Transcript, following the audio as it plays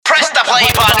play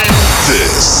button.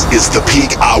 This is the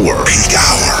Peak Hour. Peak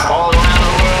Hour.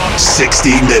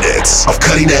 60 minutes of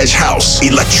cutting-edge house,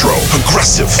 electro,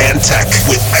 progressive, and tech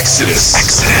with Exodus.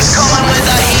 Coming with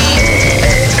the heat.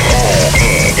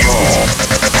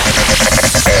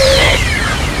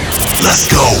 Let's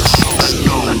go.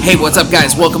 Hey, what's up,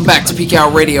 guys? Welcome back to Peak Hour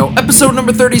Radio, episode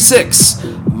number 36.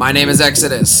 My name is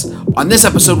Exodus. On this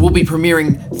episode, we'll be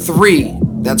premiering three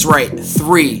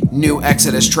new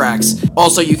Exodus tracks.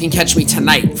 Also, you can catch me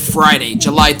tonight, Friday,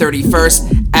 July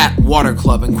 31st, at Water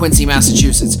Club in Quincy,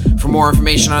 Massachusetts. For more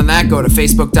information on that, go to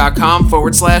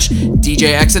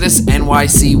facebook.com/DJ Exodus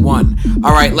NYC1.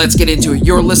 All right, let's get into it.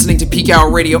 You're listening to Peak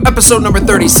Hour Radio, episode number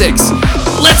 36.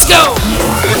 Let's go!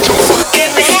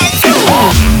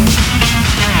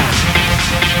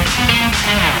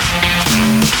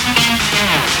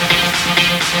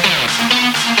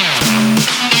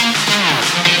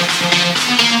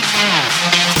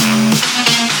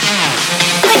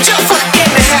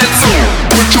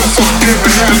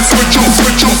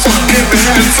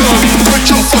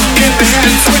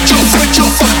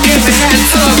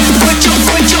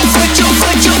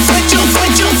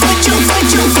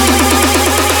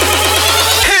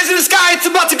 Hands in the sky, it's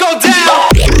about to go down.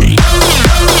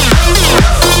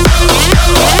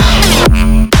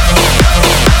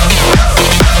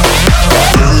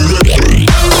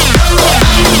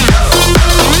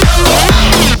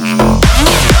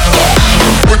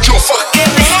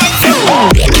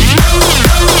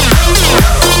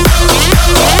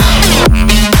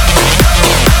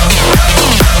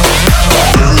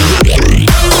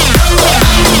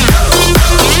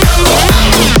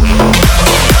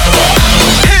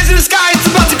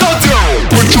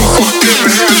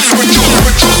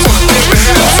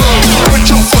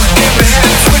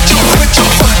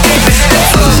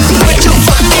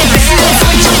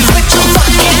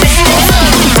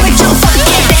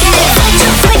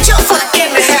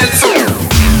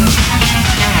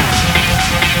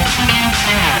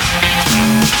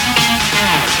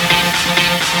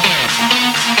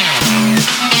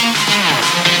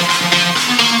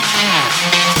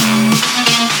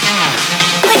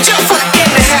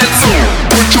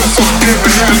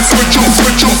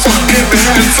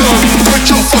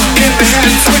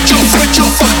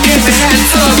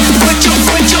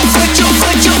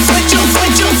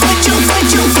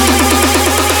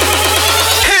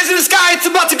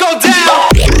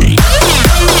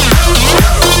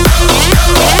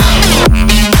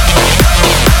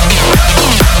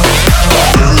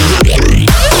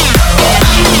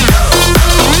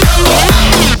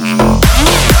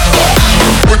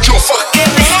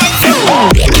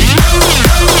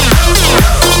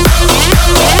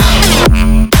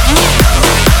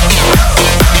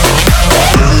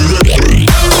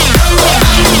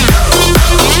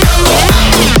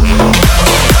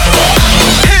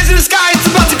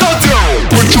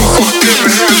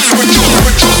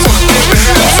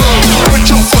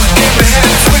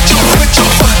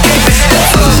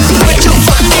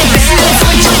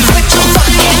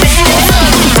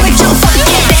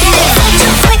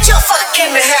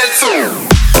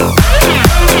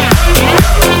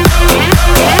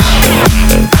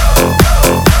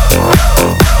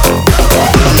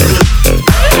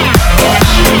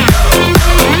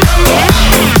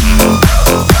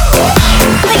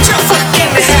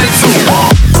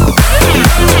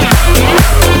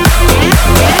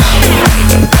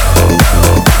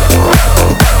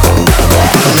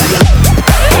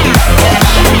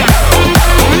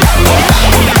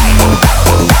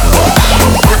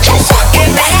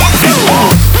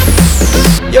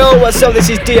 What's up, this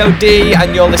is DOD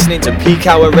and you're listening to Peak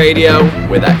Hour Radio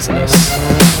with Exodus.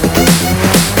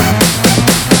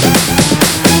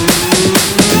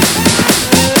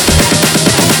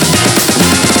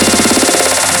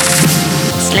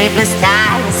 Sleepless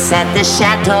nights at the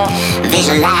chateau,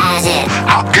 visualize it.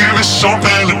 I'll give it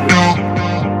something to do.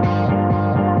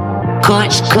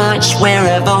 Coach,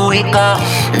 wherever we go,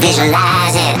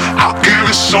 visualize it. I'll give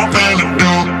it something to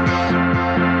do.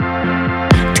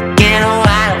 Get a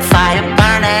wildfire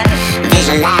burning,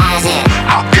 visualize it.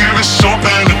 I'll give it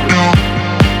something to do.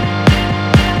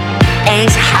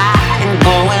 Ace high and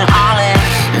going all in,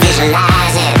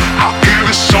 visualize it. I'll give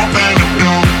it something to do.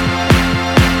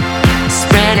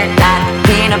 Spread it like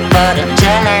peanut butter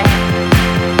jelly.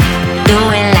 Do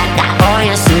it like I owe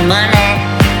you some money.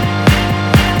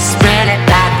 Spread it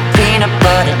like peanut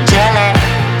butter jelly.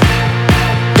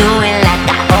 Do it like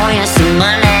I owe you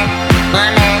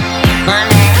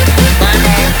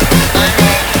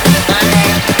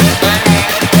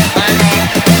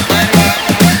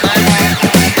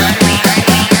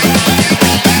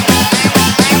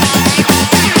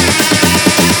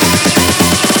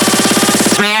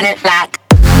Spread it like.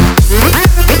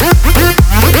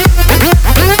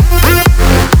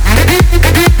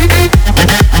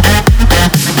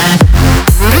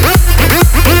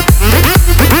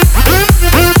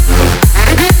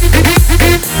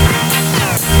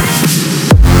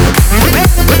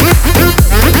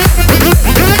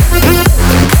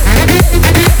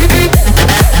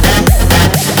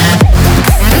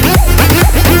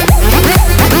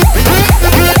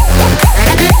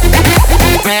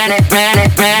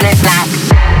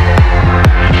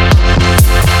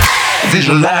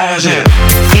 Visualize it.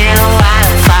 Feel a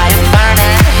wildfire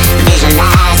burning.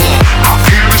 Visualize it. I'll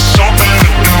give you something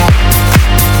new.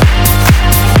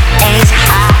 It's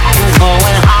hot and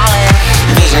going hard.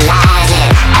 Visualize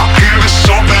it. I'll give you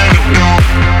something new.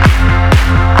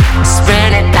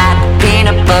 Spread it like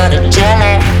peanut butter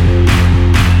jelly.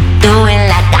 Do it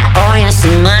like I owe you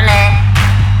some money.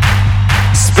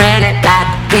 Spread it like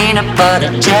peanut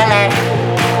butter jelly.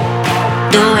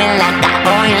 Do it like I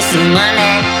owe you some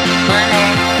money. Money,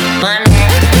 money,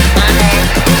 money,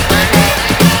 money,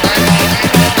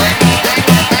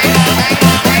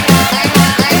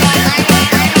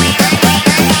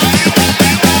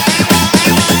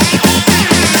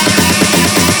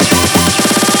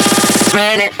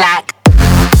 spread it like.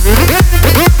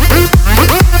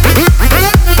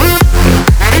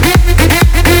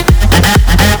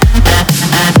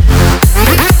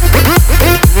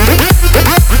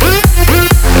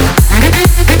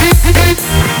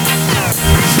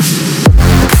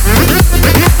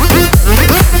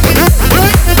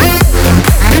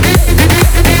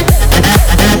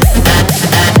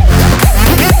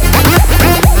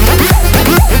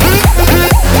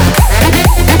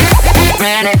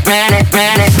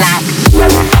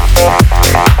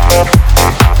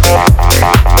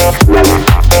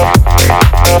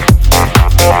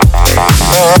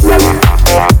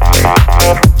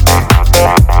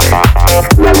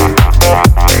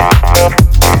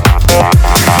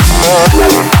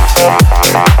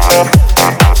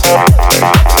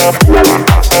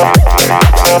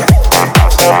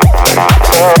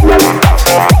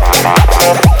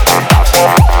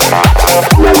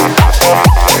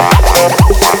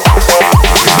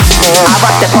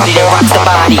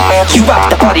 You rock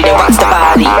the party that rocks the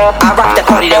body. I rock the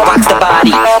party that rocks the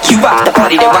body. You rock the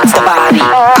party that rocks the body.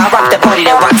 I rock the party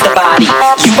that rocks the body.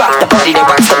 You rock the party that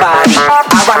rocks the body.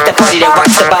 I rock the party that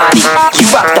rocks the body. You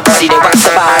rock the party that rocks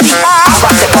the body. I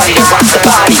rock the party that rocks the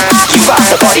body. You rock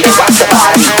the party that rocks the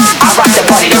body. I rock the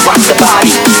party that rocks the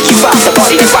body. You rock the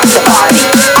party that rocks the body.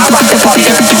 I rock the party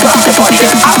that you rock the party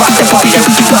that I rock the party that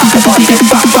you rock the party that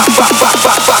rock rock rock rock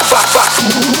rock rock rock rock.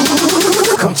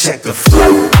 Come check the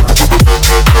flow.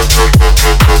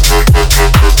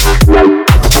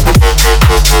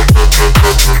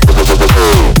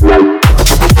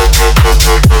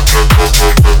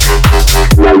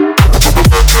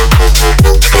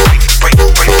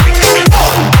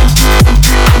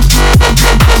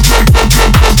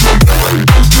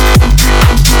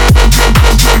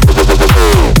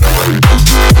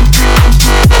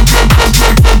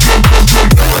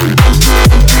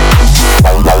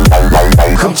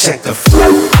 Come check the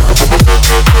flow.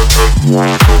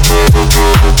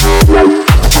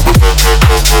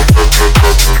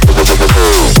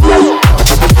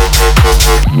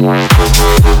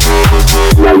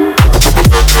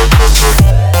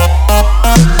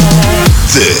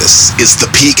 This is the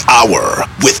Peak Hour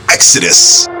with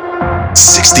Exodus.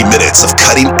 60 minutes of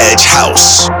cutting edge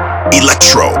house,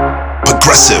 electro,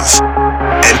 progressive,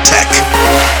 and tech.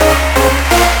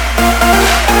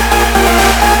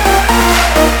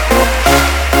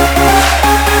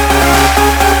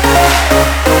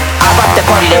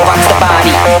 Party that rocks the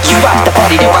body. You rock the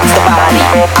party that rocks the body.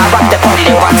 I rock the party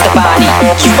that rocks the body.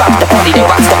 You rock the party that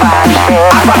rocks the body.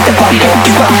 I rock the party that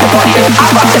you rock the party that I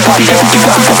rock the party that you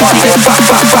rock the party that rock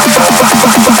rock rock rock rock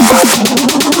rock rock rock.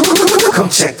 Come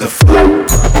check the flow.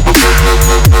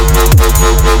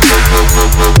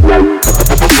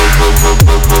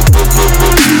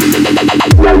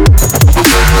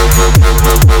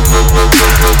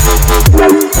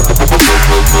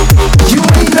 You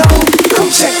ain't know. Come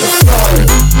check the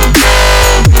flow.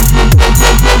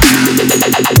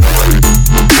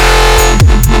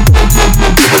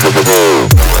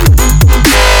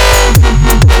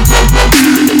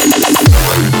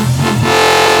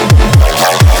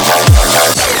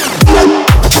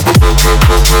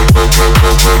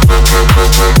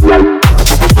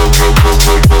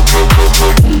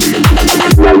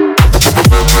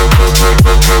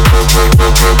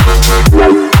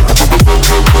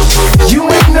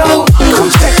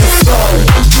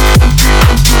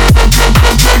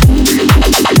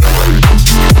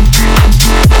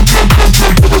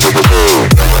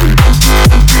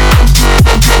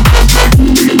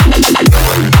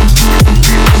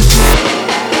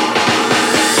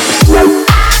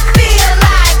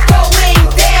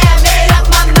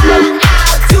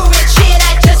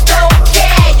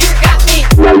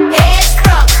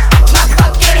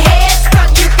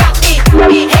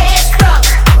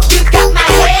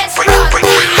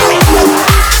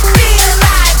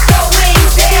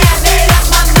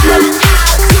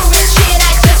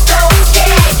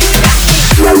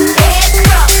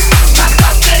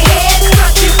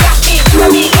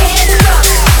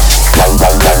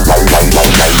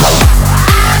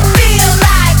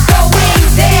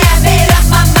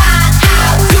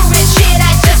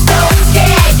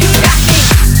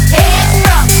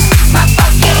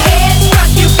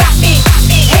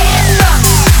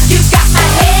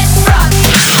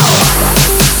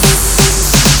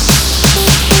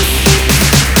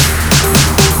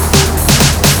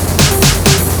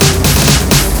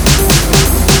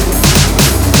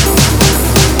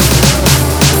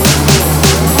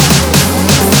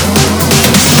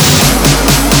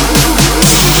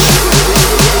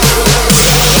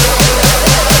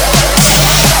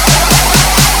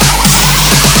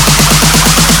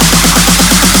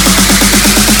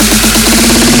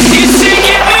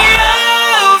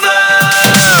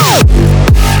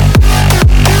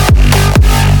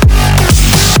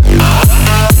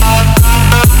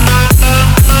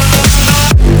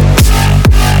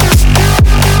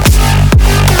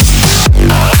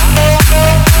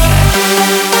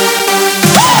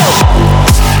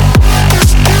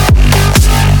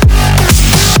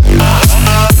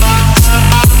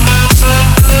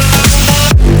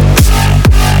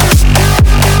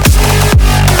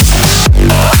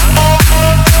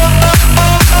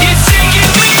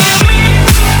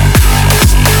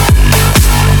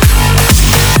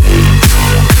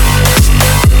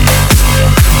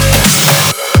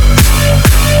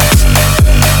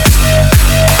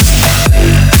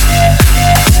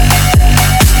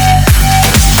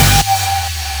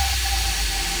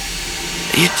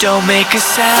 Don't make a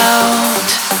sound,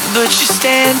 but you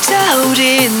stand out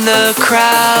in the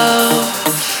crowd.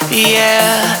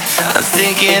 Yeah, I'm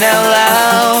thinking out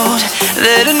loud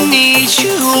that I need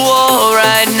you all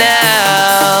right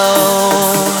now.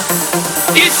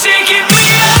 You're taking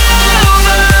me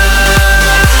over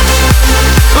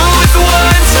with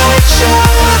one touch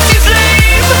of your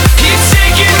flame. You're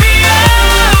taking me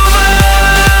over.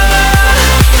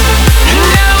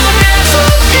 Now I'll never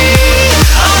be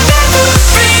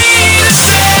the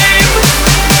same.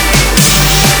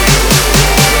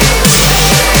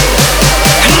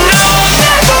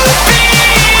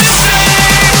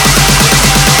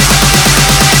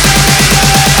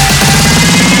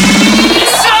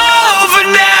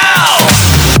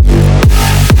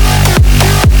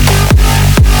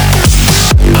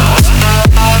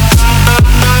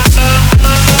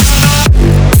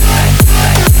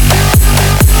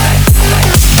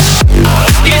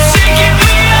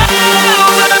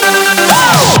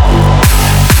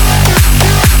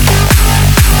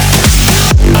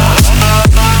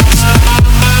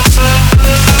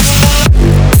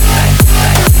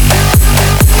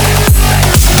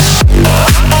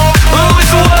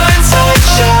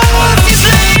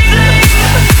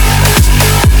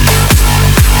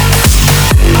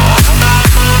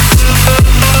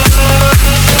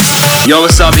 Yo,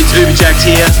 what's up? It's Uberjacked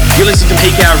here. You're listening to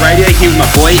Peakhour Radio here with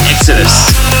my boy Exodus.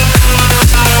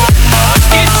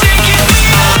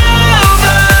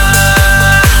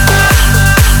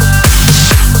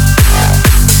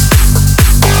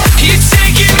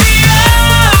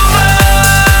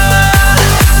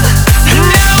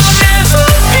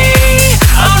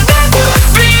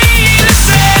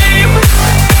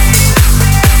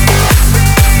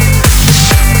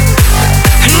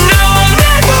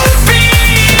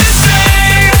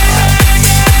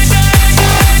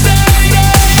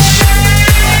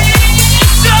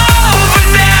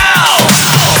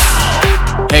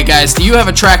 Hey guys, do you have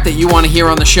a track that you want to hear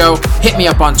on the show? Hit me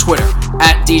up on Twitter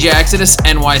at DJ Exodus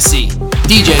NYC.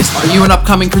 DJs, are you an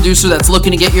upcoming producer that's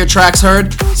looking to get your tracks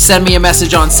heard? Send me a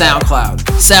message on SoundCloud.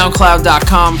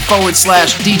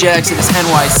 SoundCloud.com/DJ Exodus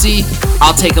NYC.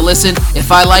 I'll take a listen.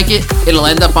 If I like it, it'll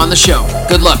end up on the show.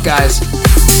 Good luck, guys.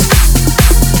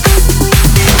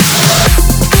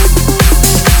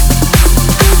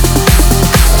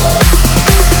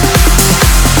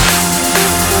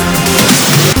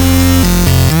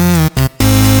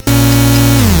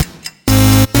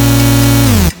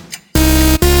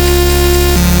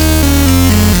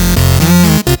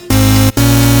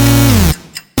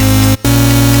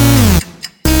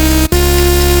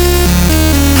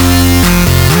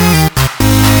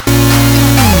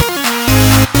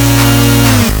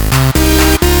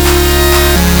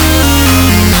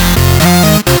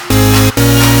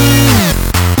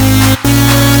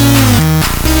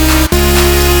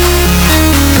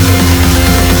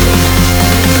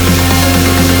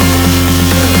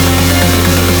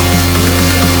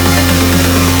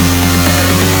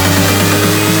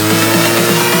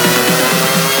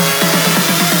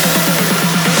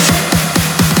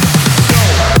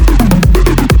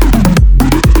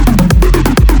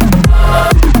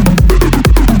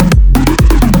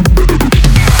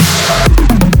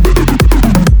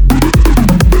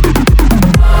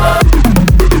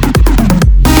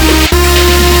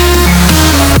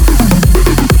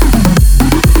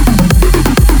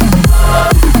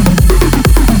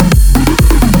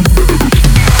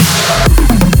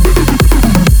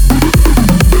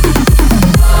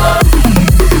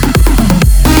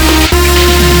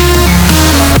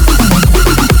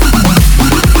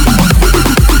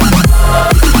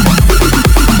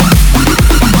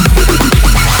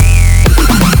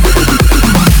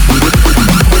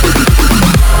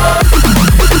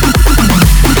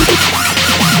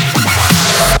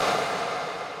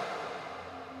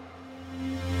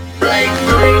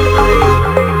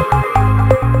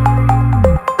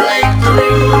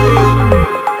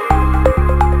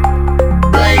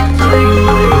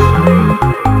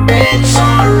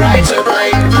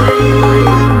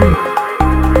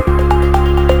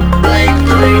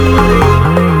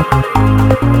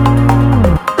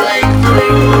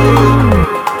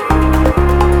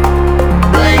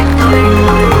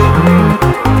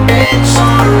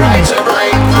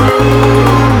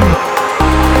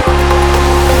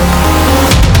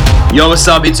 Yo, what's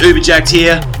up? It's Uberjacked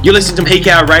here. You're listening to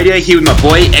Peakhour Radio here with my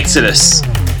boy Exodus.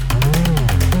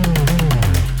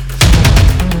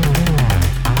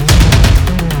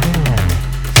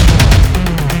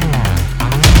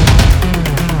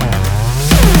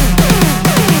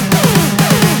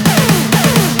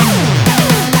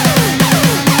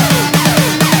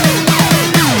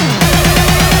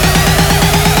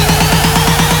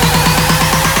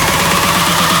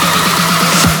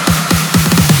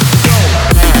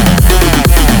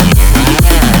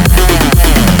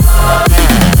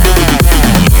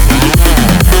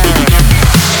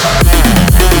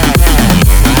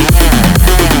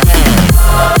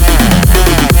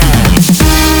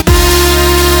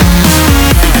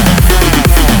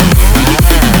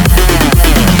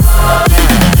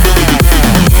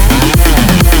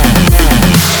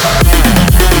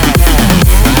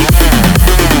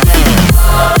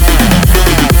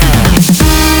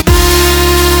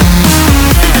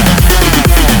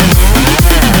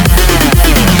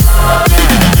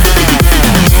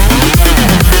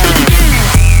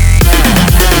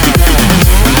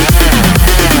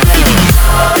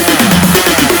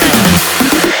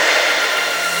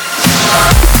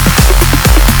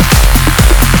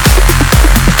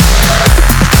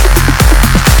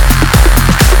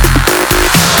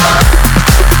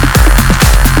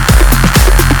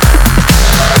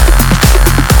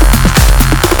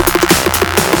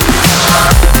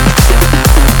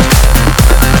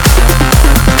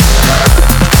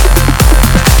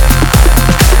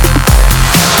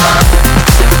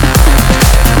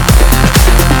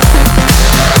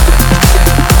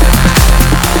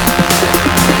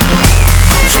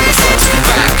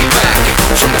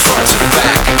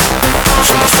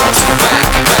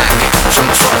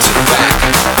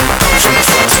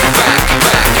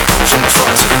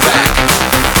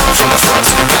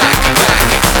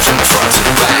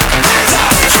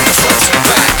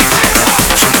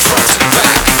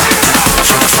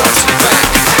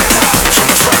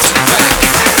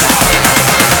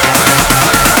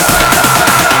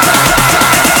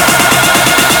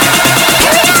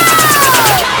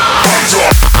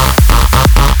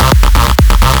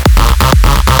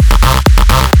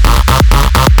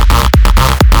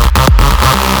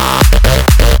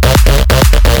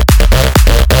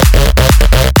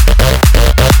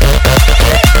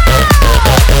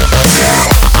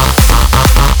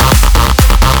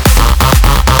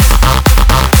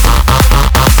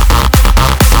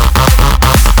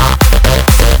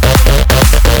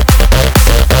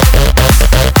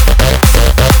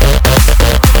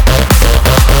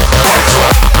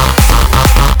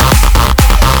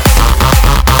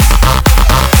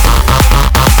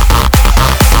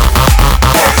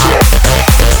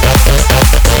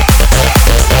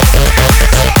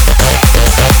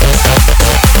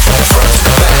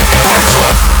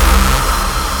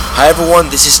 Hi everyone,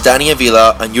 this is Danny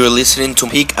Avila and you're listening to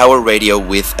Peak Hour Radio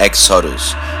with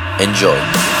Exodus. Enjoy.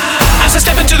 As I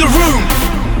step into the room,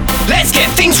 let's get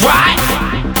things right.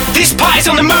 This party's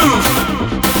on the move.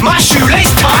 My shoelace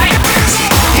tight.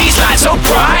 These lights so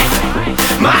bright.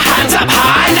 My hands up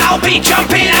high. Now I'll be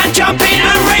jumping and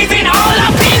raving all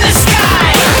up in the sky.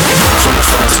 From the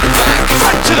front to the back,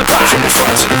 front to the back, from the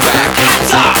front to the back. Hands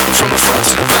up. From the front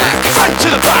to the back, front to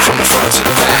the back, from the front to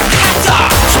the back. Hands up.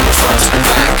 From the front to the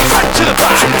back, front to the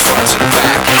back, from the front to the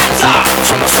back. Hands up.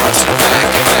 From the front to the back,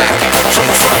 from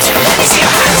the front to the back. Let me see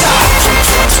your hands up. From the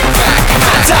front to the back,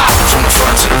 hands up. From the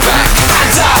front to the back,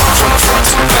 hands up. From the front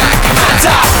to the back, hands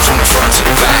up. From the front to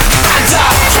the back, hands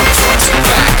up. From the front to the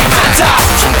back, hands up.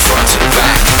 From the front to the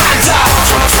back, hands up.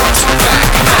 From the front to the back,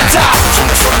 hands up. From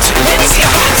the front to the back, let me see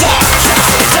your hands up.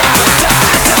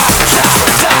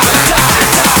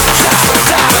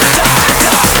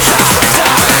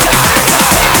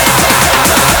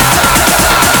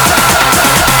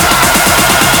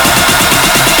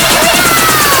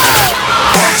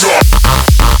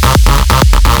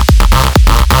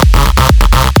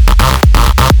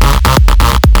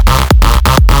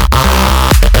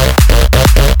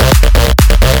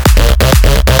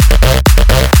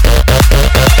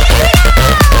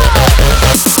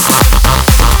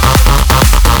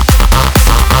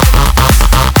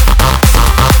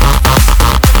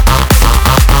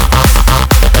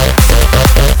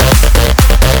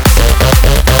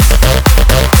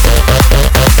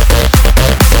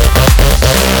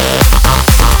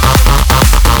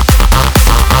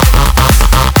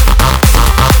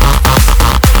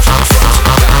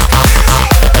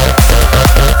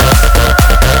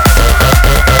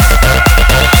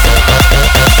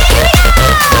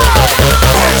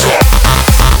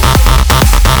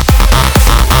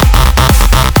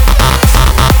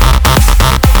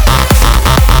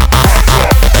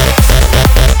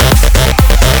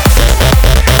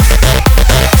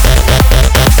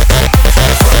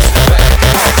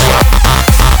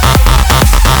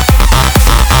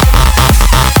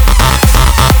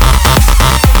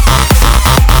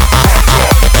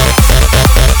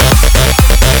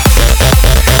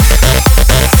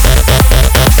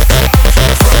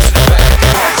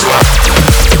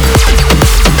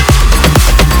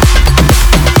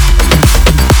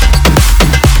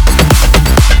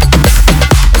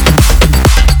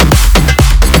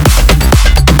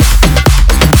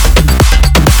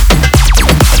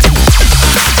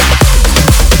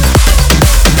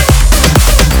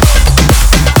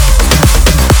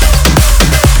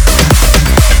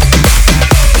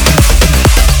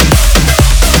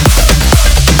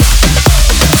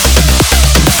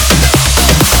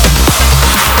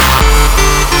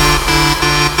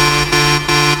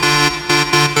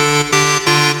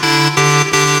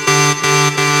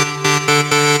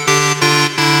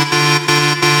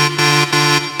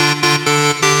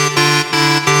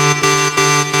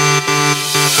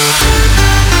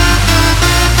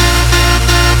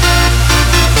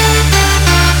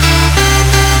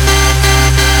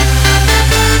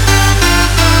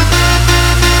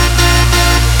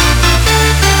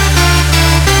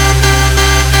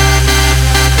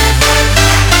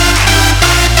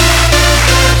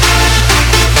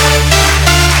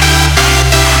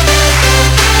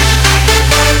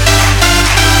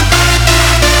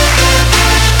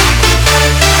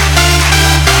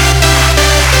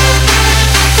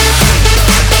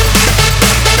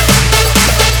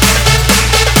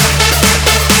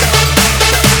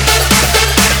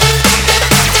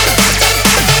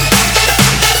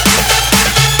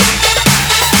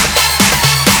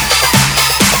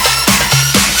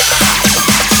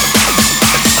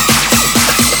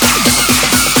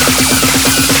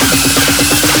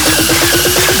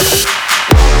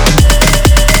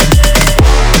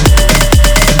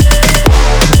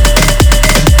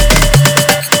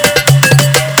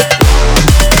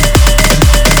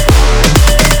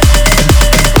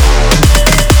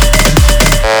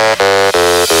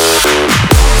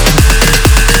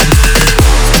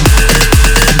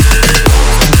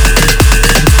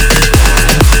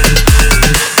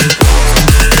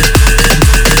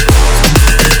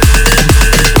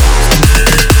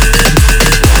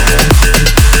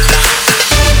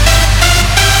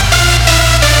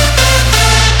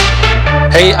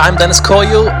 Hey, I'm Dennis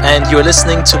Koyu, and you're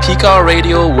listening to Peakhour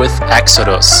Radio with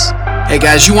Exodus. Hey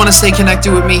guys, you want to stay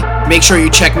connected with me? Make sure you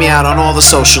check me out on all the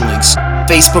social links.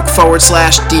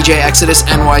 Facebook.com/DJ Exodus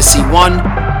NYC1,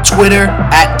 Twitter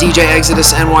 @DJ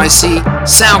Exodus NYC,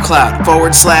 SoundCloud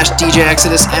 /DJ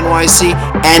Exodus NYC,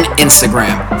 and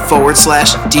Instagram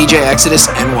 /DJ Exodus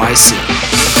NYC.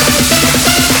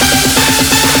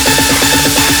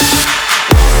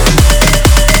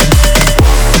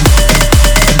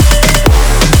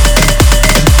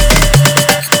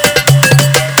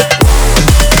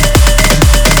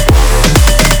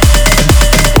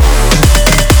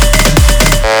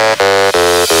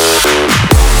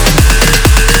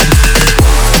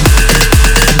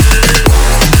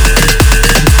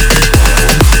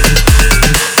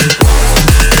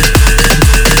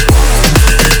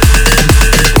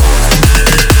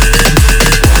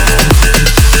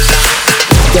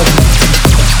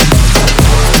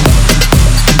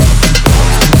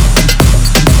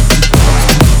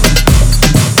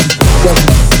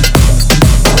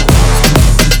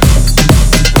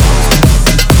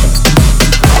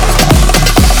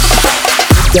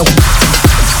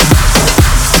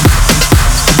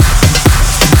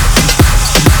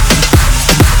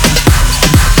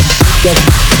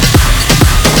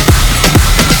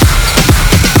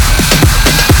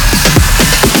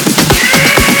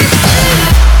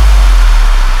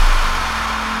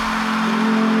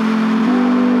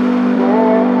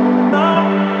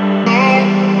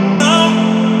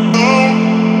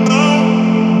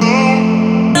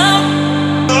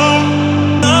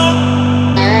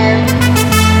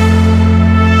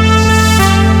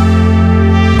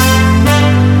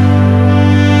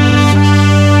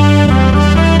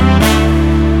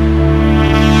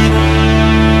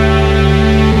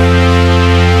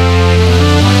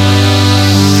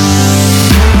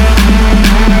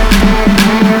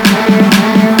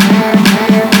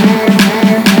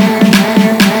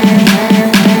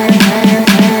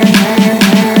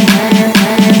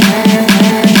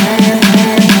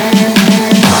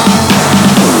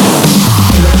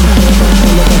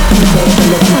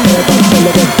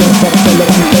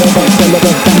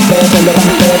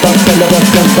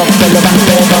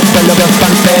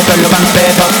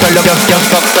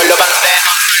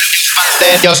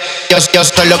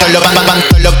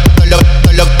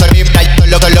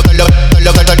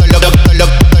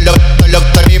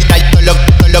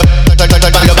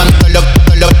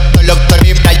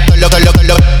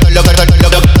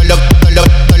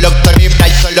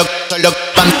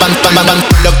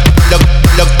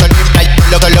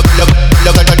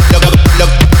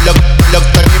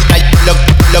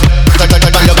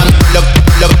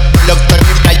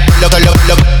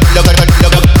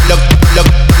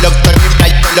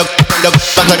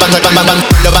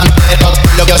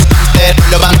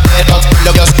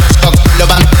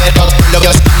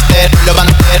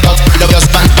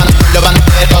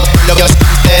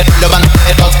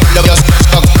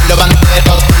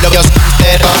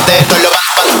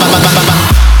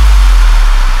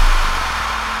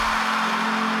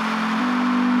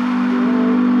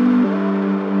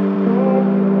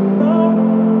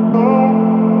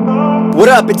 What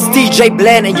up, it's DJ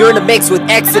Blend and you're in the mix with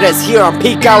Exodus here on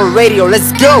Peakhour Radio.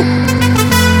 Let's go!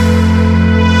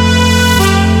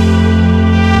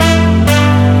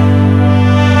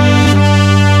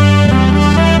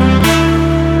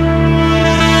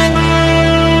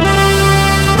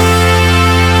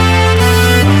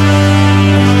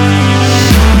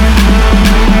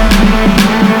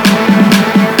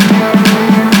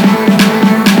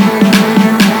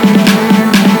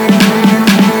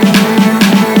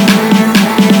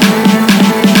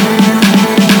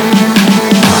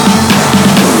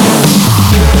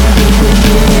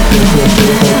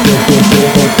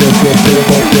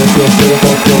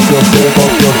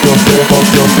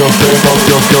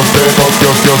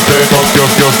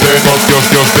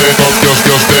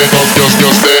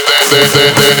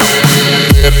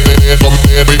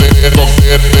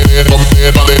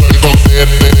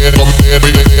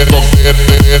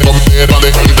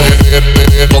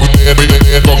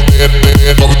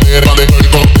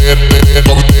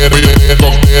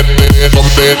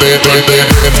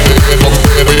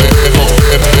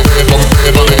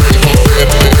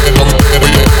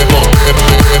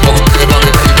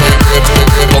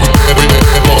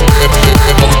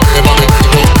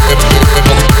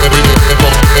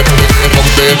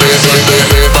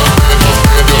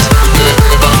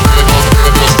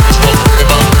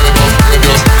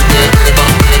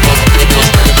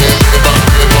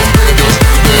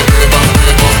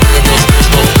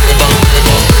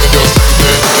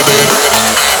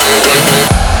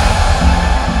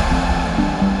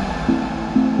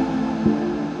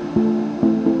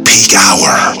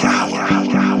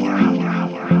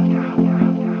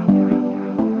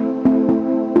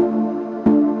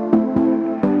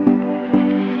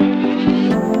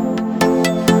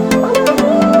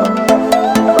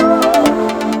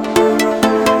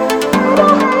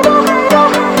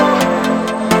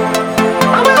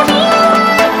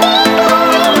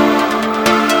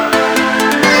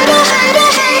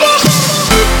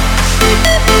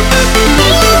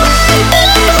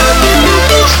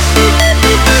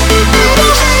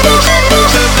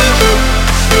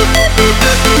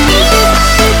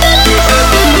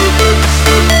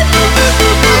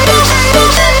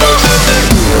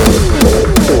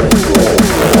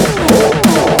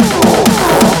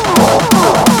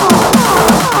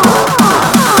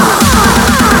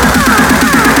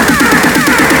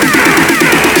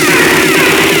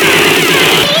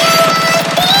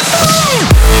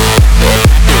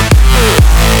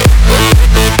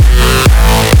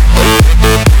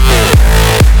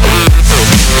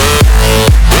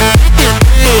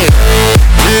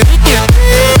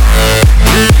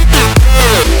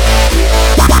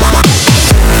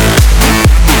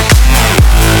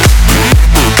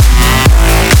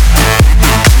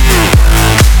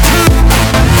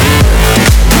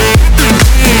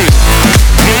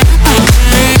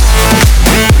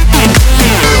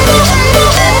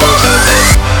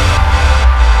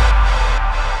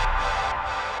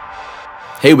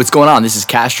 Hey, what's going on? This is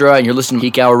Castra, and you're listening to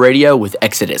Peak Hour Radio with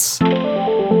Exodus.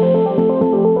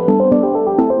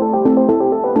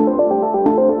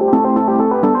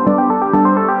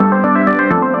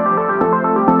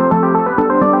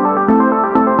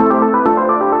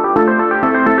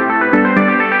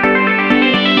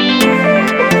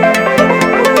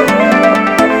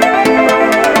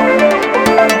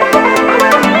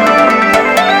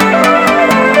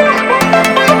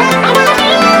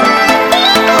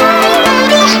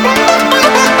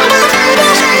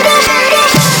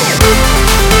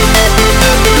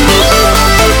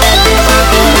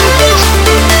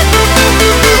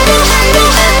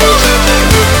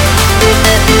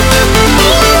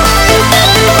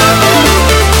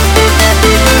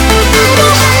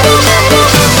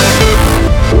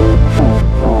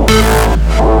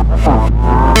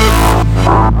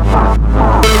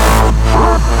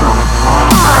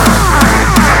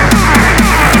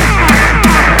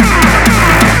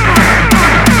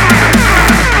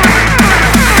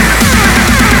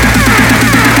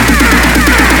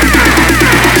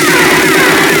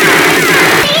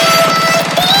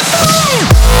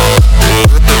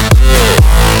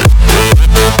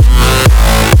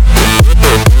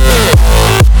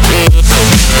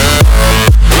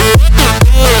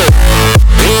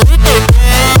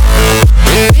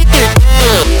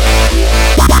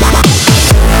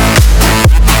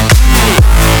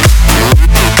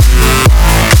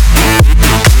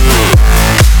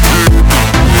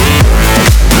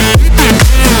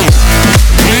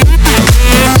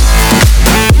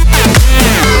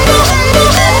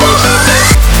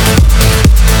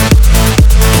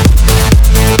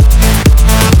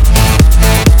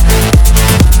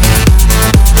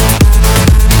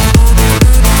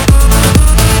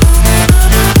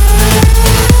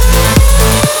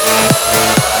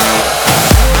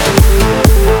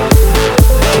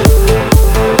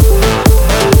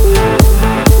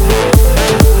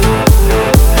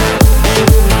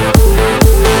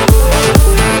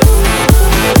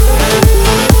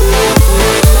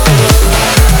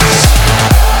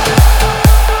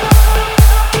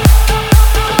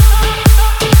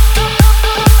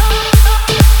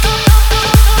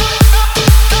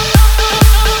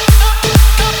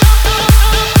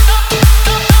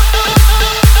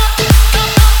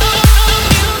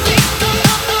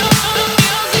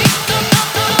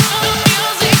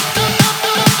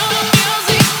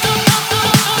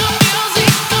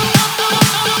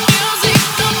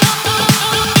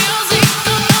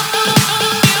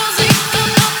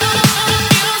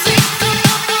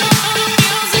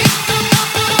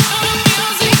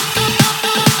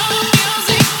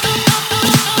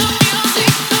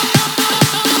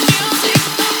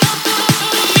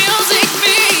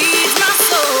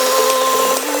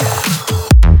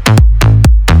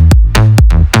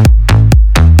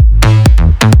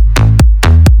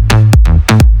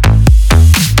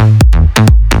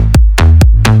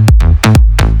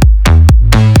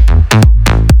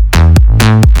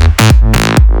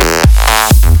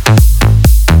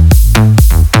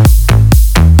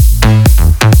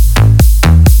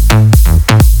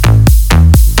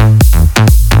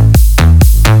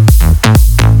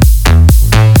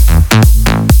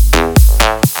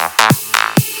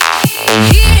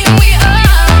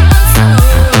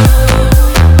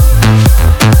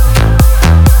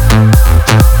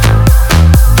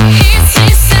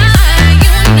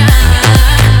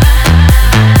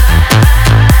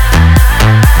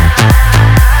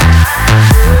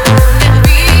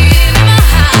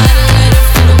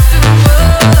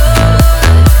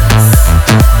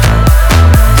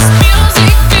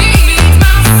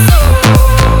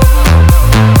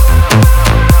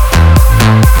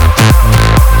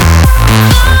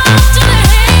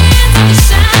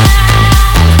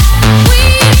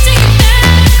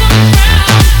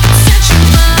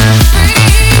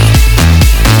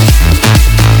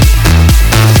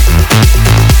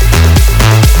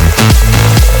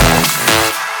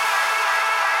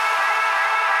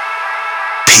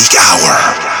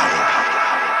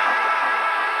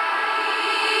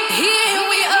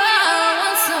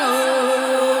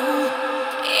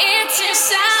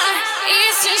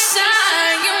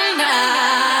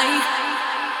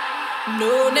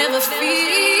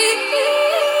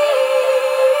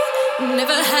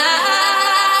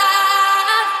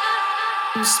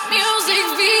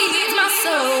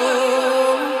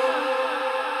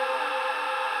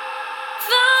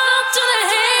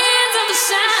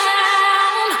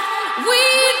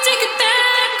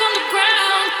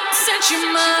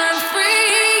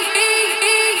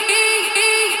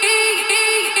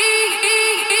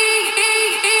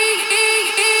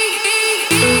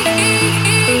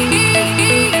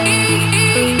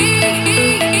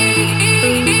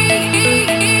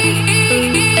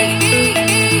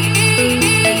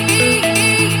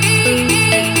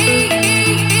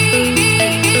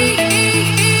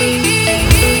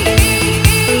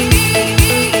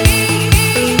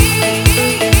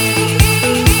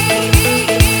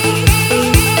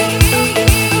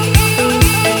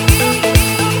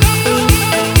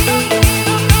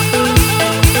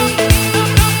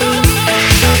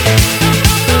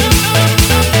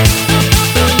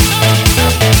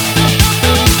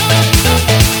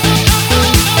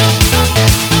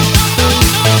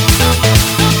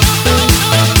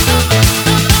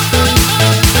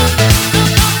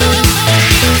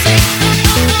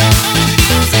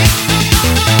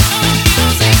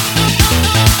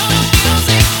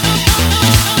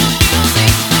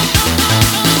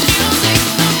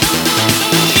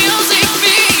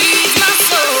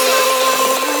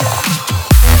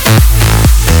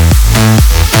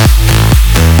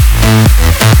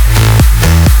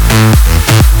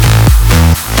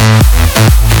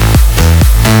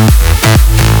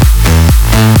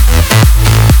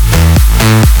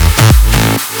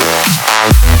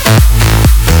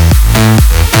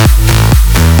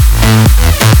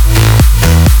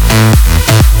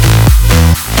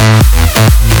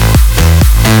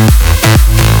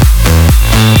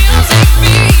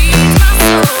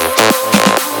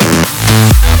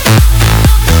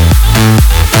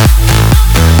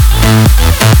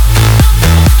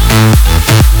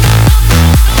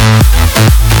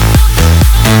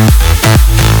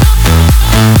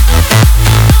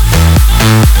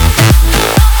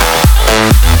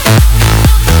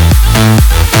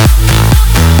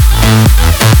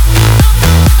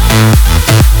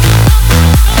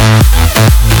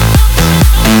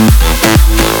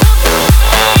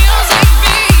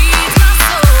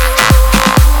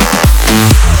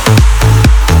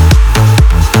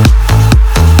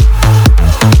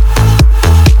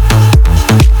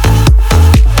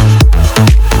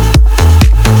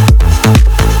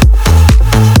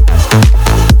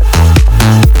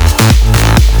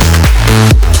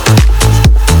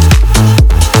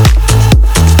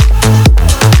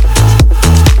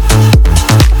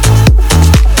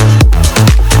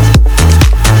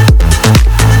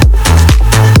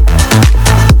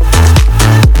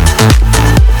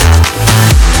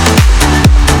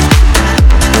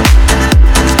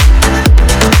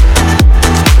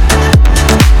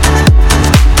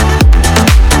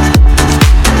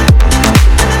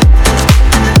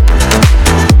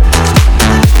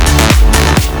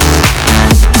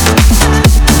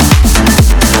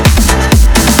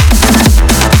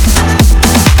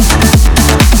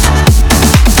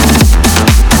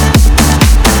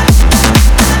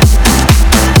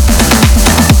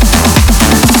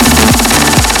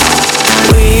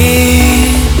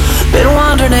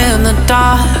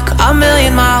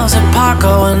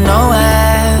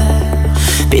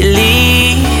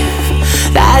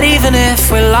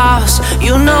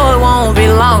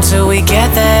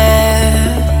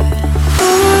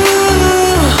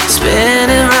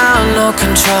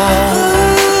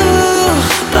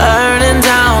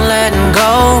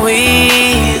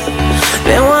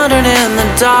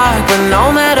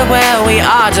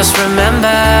 Just remember,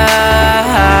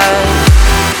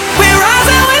 we rise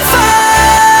and we fall.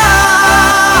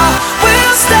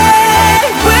 We'll stay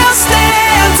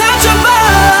untouchable.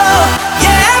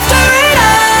 Yeah, after it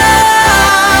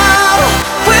all,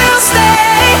 we'll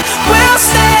stay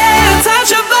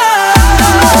untouchable.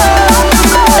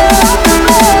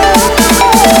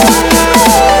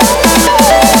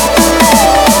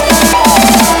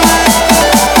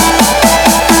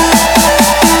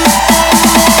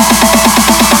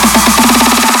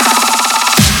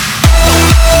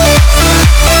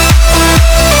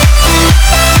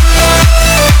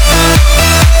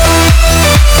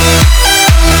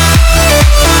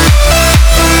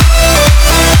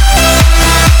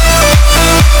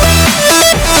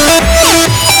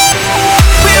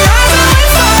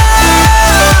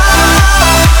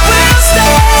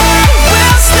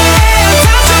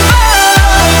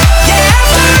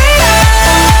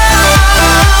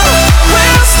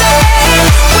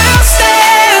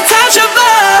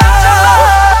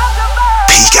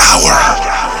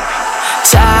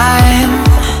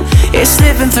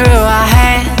 Through our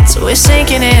hands, we're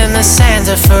sinking in the sands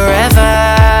of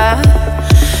forever.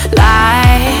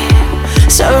 Light,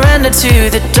 surrender to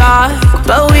the dark,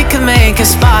 but we can make a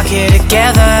spark here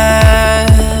together.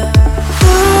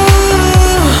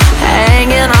 Ooh,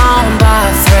 hanging on by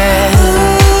a thread.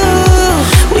 Ooh,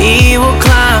 we will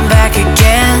climb back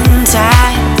again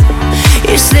tight.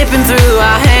 It's slipping through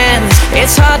our hands.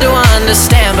 It's hard to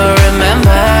understand, but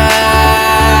remember,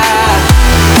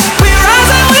 we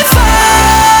rise and we fall.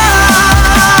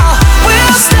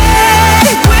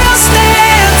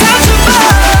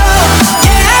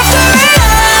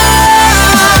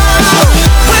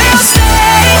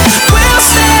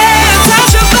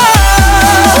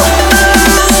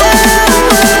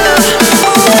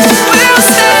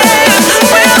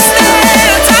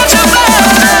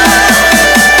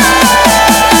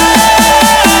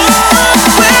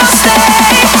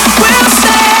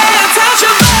 Touch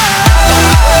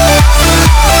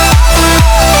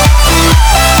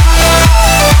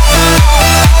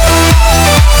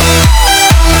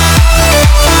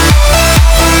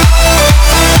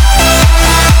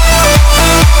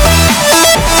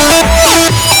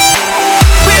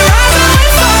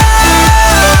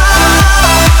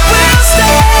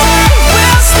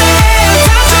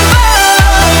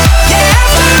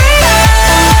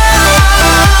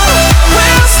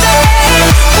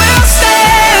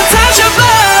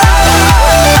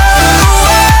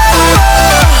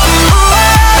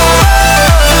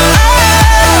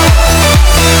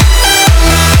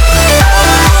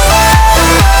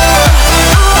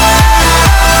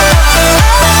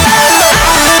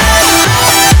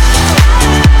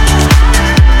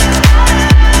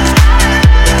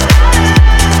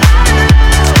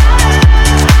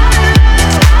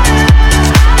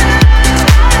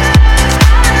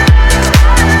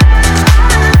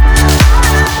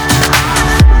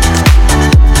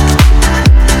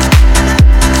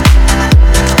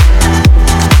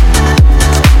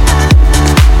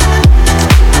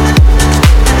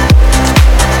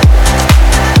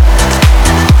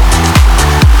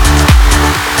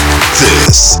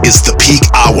This is the Peak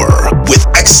Hour with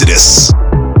Exodus.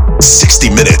 60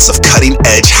 minutes of cutting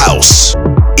edge house,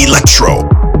 electro,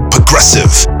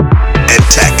 progressive, and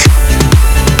tech.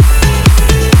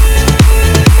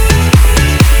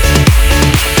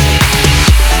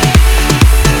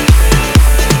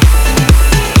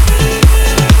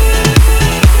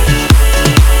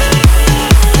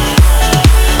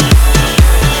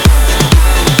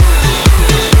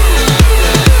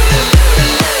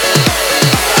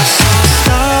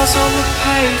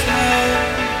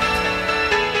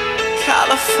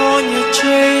 California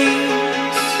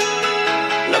dreams,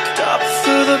 looked up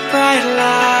through the bright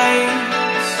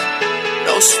lights,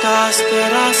 no stars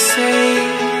that I see.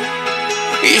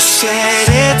 You said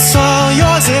it's all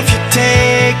yours if you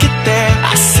take it there.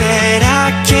 I said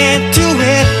I can't do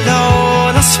it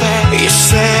alone, I swear. You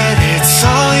said it's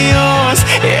all yours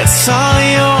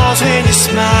when you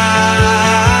smile.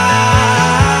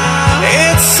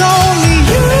 It's only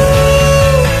you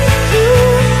who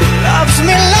loves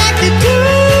me like you do.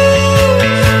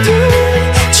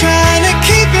 Trying to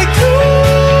keep it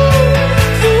cool,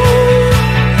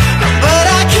 but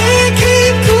I can't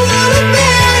keep cool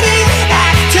about it.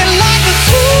 Acting like a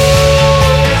fool,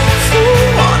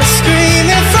 wanna scream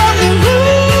it from the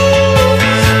roof.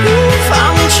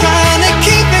 I'm trying to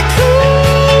keep it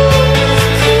cool,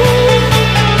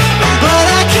 but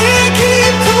I can't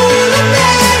keep cool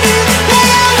about it.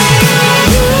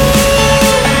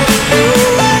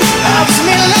 Loves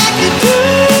me like you do.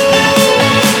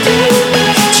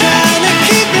 Trying to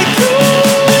keep it cool,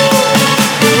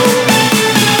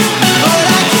 but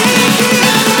I can't keep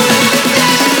it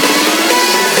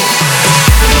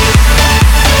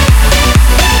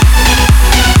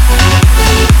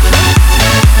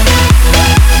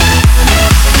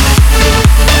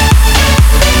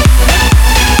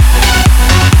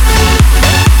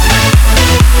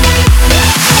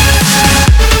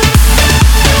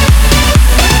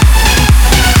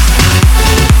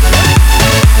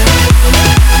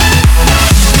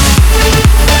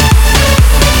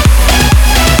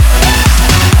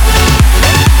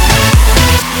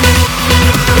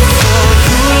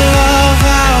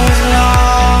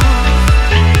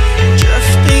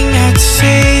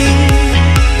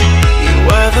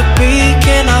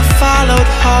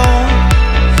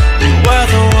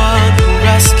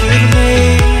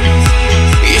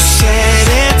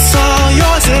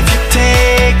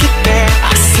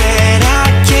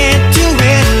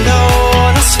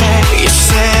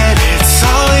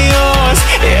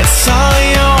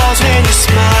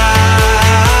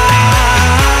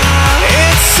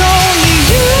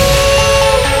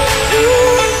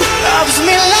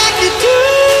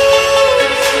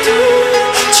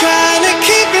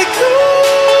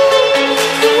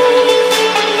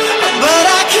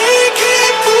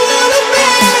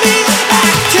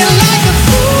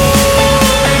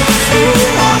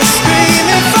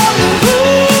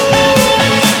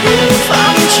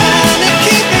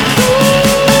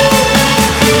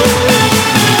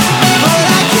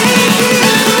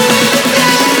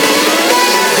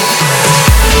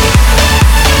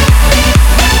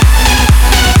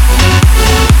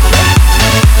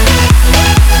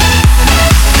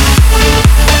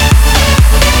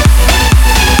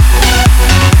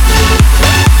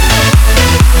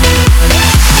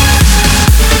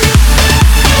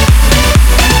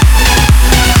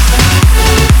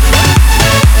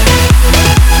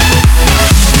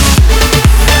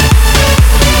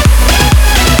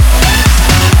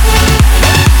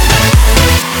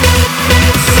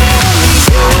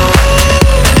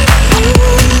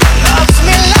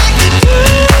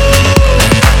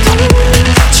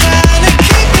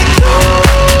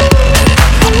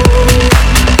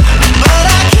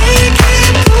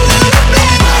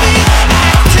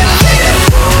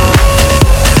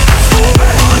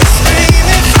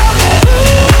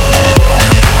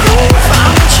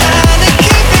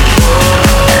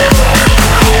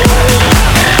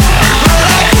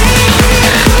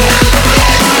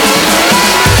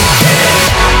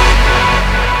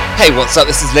Hey, what's up?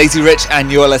 This is Lazy Rich,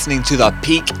 and you're listening to the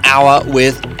Peak Hour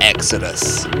with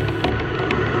Exodus.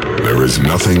 There is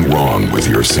nothing wrong with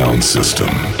your sound system.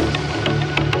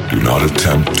 Do not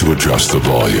attempt to adjust the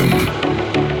volume.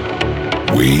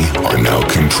 We are now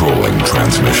controlling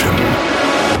transmission.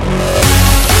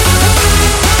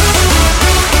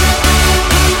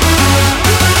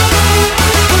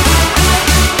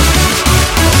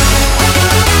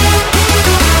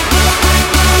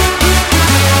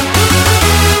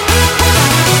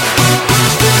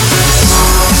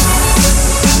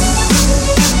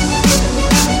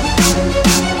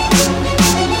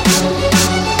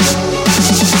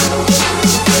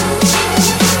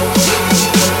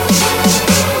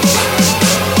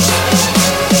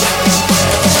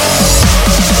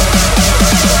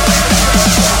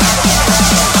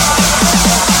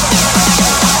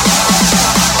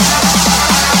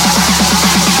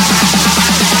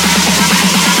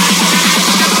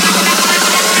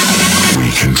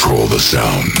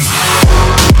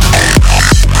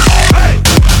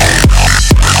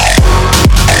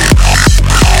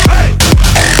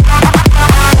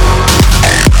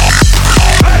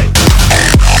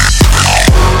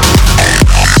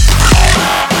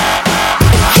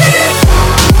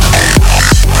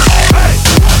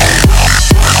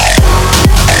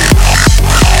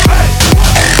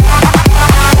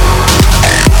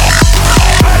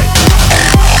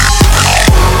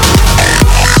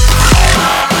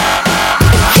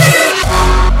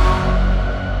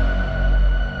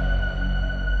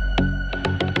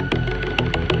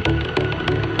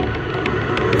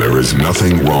 is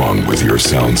nothing wrong with your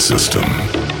sound system.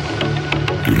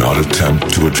 Do not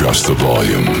attempt to adjust the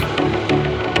volume.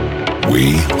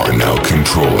 We are now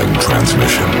controlling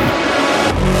transmission.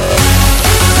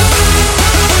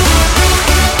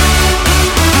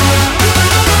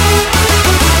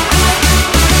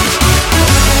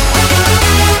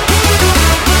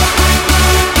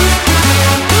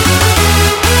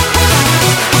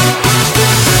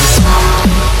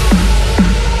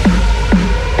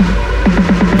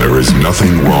 There is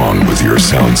nothing wrong with your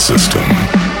sound system.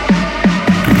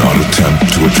 Do not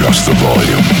attempt to adjust the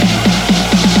volume.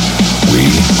 We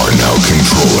are now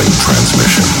controlling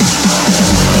transmission.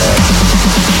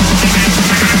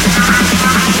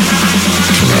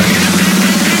 Tonight,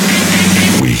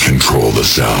 we control the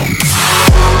sound.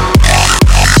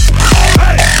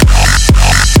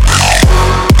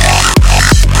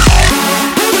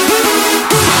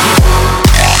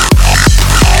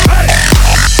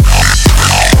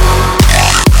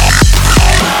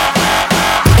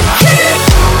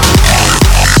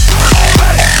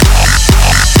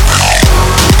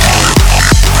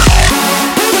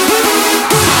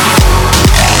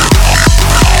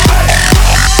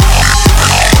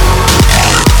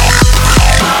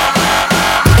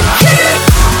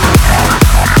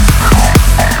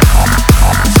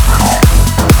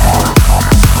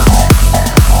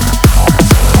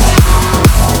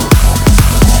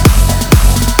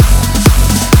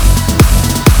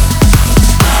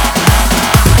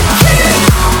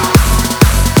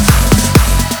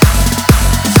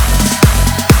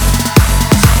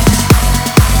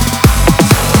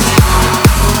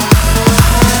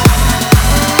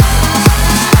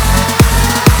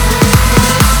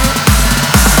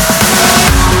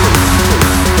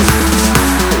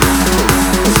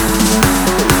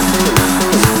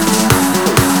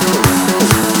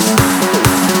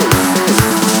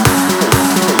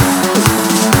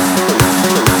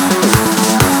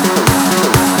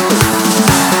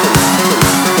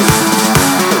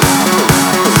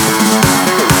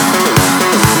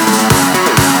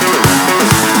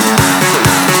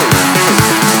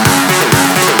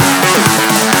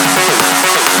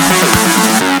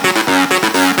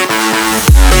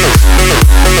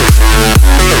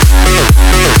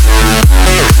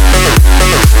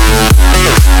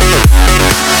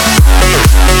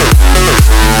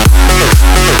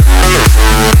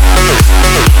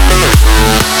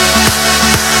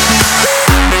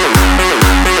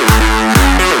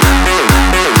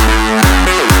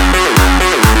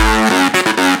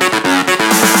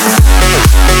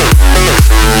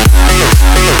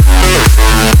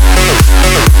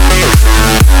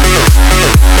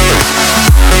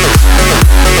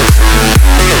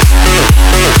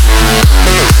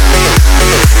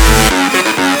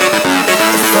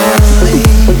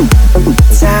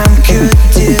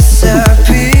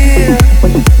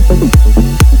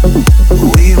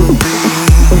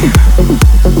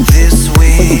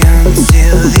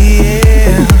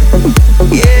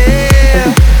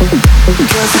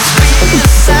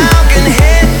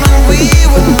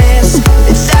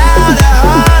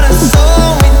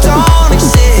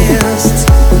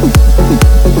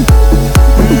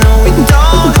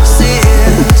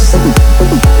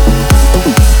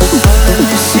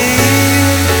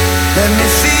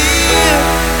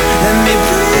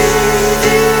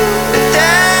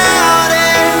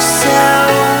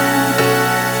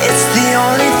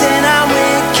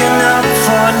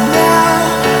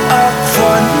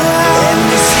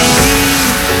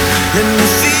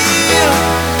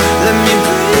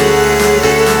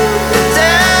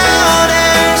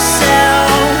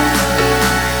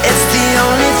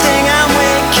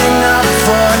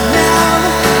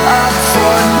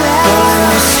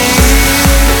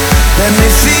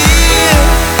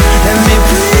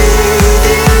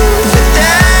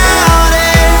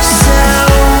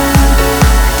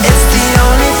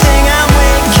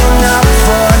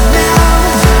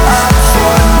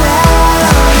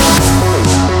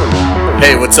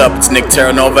 What's up? It's Nick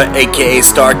Terranova, aka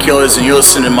Star Killers, and you're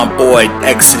listening to my boy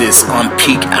Exodus on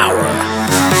Peak Hour.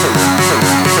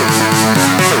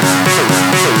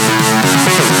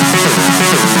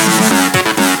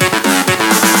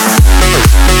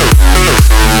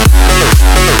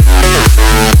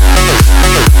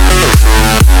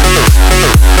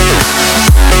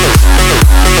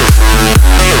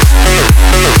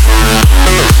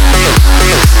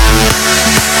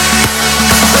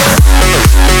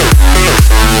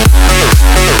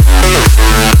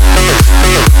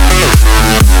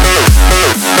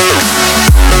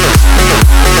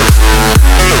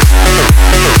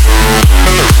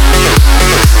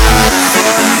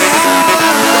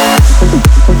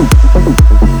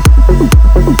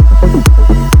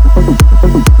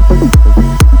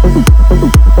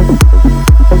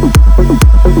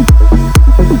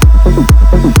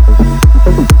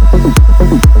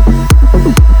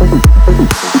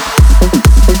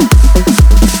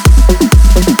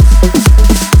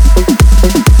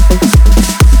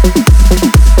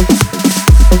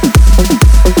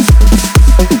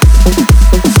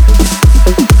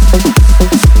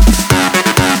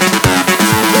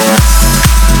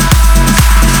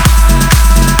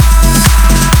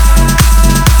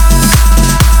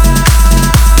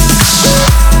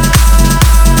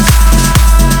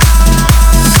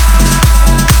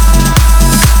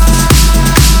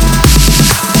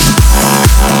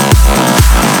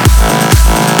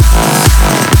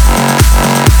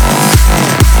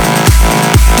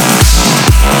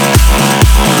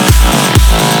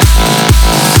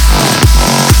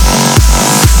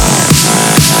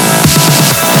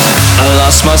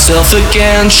 lost myself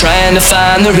again, trying to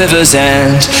find the river's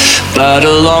end. But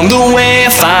along the way I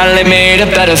finally made a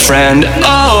better friend.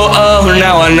 Oh,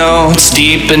 now I know it's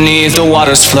deep beneath the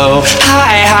water's flow.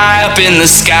 High up in the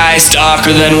sky, it's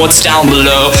darker than what's down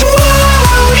below.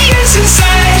 Whoa, yes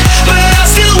inside, but I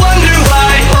still wonder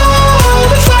why. Oh,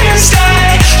 the fires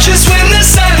die just when the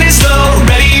sun is low.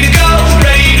 Ready to go,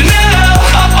 ready to know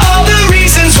all the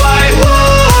reasons why.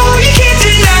 Whoa, you can't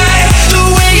deny the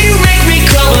way you make me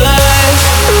come alive.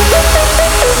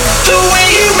 The way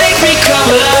you make me come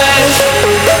alive.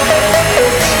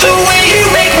 The way you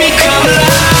make me come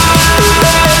alive.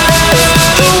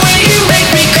 The way you make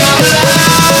me come alive.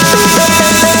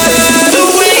 The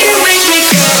way you make me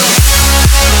come.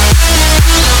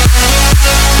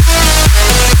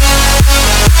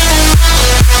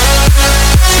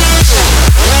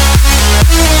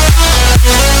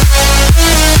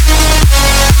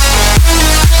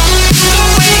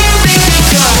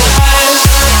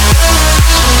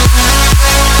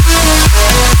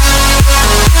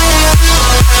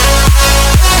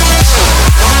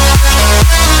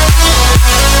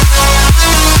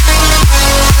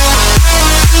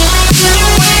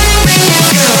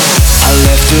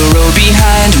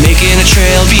 Behind, making a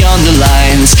trail beyond the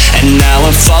lines, and now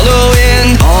I'm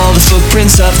following all the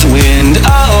footprints of the wind.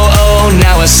 Oh,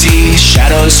 now I see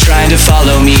shadows trying to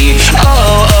follow me.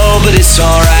 Oh, but it's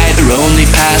alright, they're only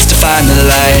paths to find the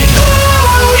light.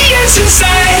 Oh, yes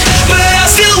inside, but I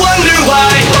still wonder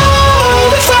why.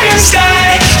 Oh, the fires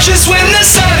die just when the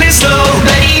sun is low.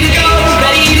 Ready to go,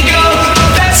 ready to go,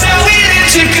 that's how we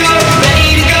live to go.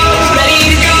 Ready to go,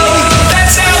 ready to go,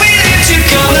 that's how we live to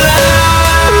go.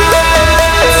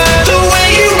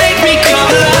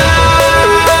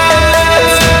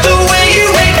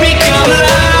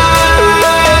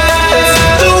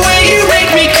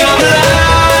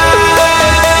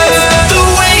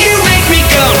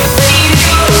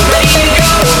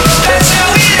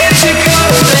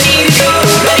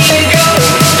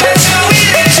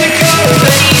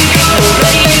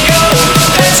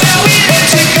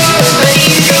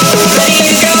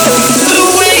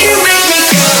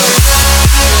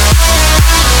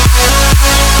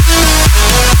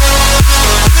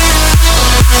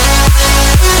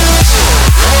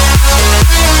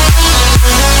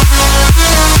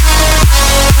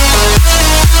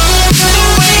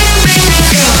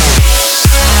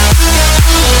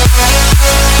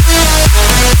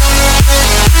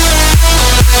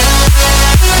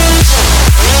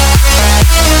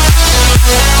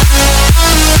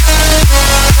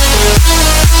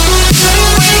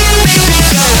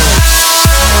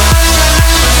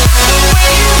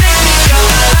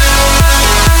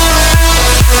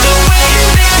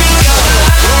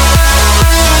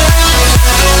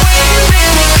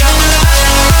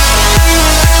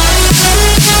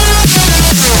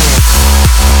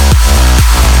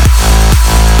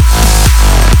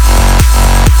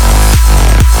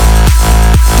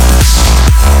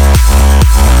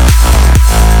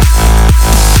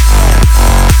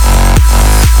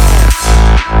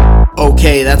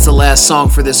 Okay, that's the last song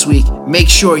for this week. Make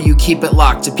sure you keep it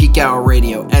locked to Peak Hour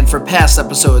Radio, and for past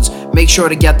episodes, make sure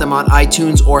to get them on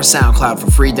iTunes or SoundCloud for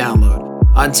free download.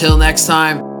 Until next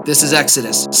time, this is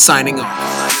Exodus, signing off.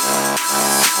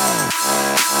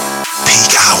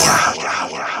 Peak Hour.